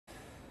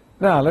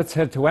Now let's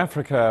head to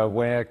Africa,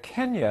 where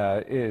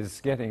Kenya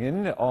is getting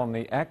in on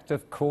the act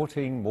of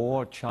courting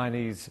more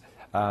Chinese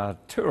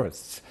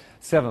tourists.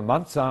 7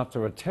 months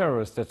after a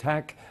terrorist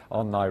attack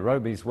on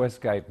Nairobi's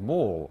Westgate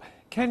Mall,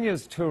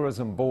 Kenya's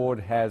Tourism Board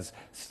has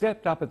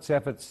stepped up its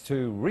efforts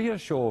to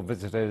reassure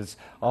visitors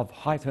of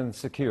heightened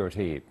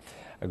security.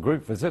 A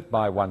group visit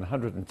by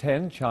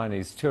 110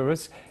 Chinese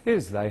tourists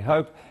is, they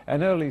hope,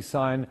 an early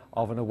sign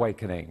of an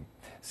awakening.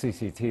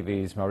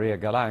 CCTV's Maria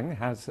Galang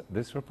has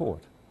this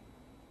report.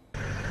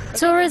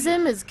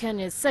 Tourism is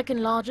Kenya's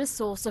second largest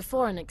source of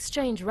foreign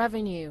exchange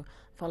revenue,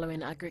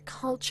 following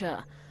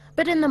agriculture.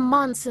 But in the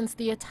months since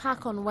the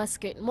attack on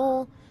Westgate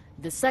Mall,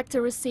 the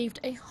sector received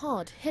a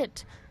hard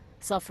hit,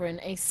 suffering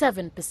a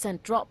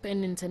 7% drop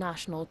in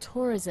international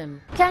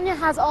tourism. Kenya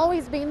has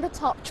always been the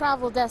top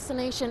travel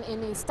destination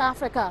in East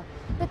Africa.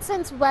 But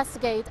since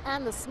Westgate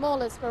and the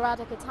smaller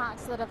sporadic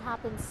attacks that have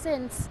happened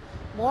since,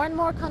 more and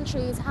more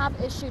countries have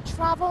issued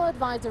travel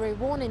advisory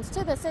warnings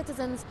to their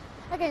citizens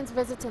against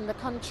visiting the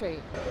country.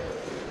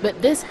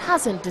 But this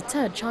hasn't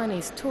deterred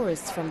Chinese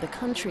tourists from the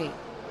country.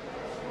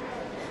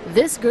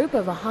 This group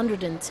of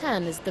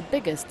 110 is the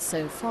biggest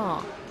so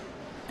far.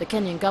 The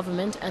Kenyan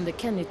government and the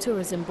Kenya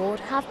Tourism Board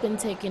have been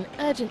taking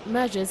urgent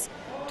measures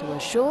to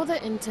assure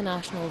the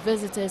international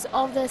visitors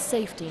of their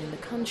safety in the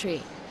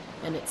country.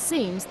 And it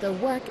seems the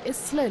work is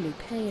slowly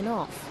paying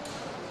off.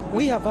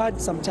 We have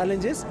had some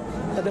challenges,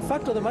 but the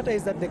fact of the matter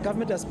is that the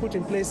government has put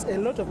in place a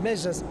lot of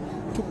measures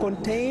to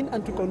contain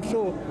and to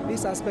control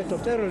this aspect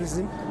of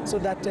terrorism, so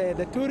that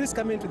the tourists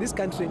coming into this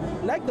country,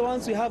 like the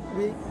ones we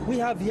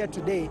have here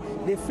today,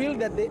 they feel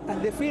that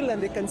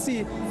they can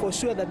see for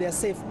sure that they are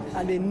safe,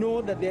 and they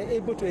know that they are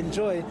able to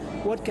enjoy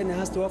what Kenya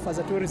has to offer as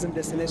a tourism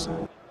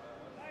destination.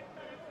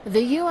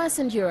 The US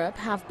and Europe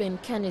have been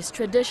Kenya's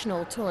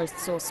traditional tourist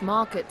source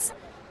markets.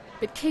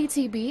 But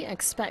KTB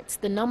expects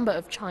the number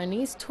of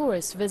Chinese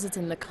tourists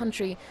visiting the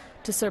country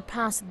to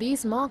surpass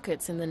these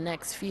markets in the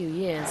next few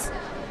years.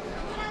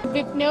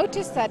 We've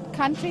noticed that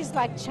countries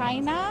like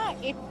China,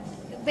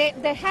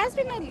 there has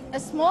been a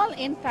small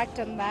impact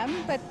on them,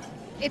 but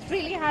it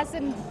really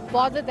hasn't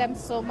bothered them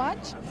so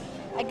much.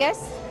 I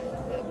guess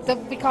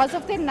because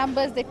of their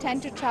numbers, they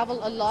tend to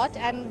travel a lot,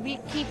 and we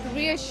keep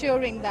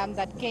reassuring them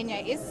that Kenya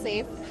is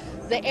safe.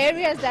 The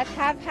areas that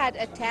have had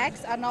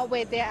attacks are not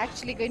where they're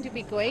actually going to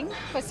be going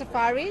for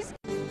safaris.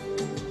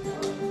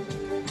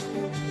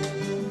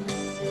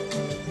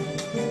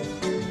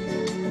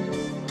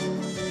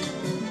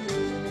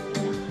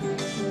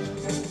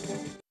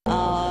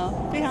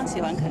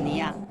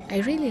 I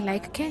really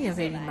like Kenya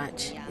very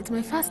much. It's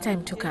my first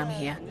time to come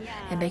here,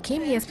 and I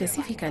came here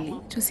specifically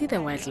to see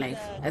the wildlife,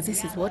 as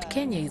this is what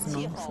Kenya is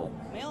known for.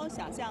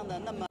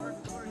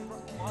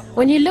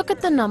 When you look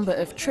at the number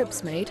of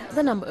trips made,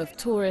 the number of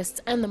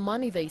tourists and the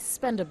money they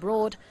spend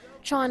abroad,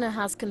 China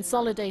has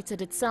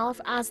consolidated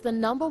itself as the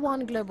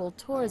 #1 global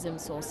tourism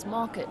source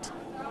market.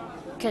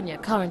 Kenya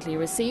currently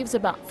receives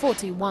about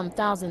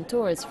 41,000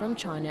 tourists from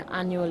China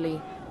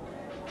annually.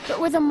 But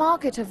with a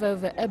market of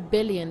over 1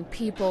 billion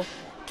people,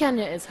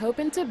 Kenya is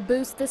hoping to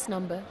boost this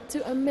number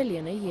to 1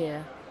 million a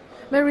year.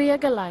 Maria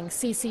Galang,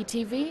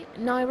 CCTV,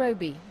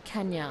 Nairobi,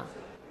 Kenya.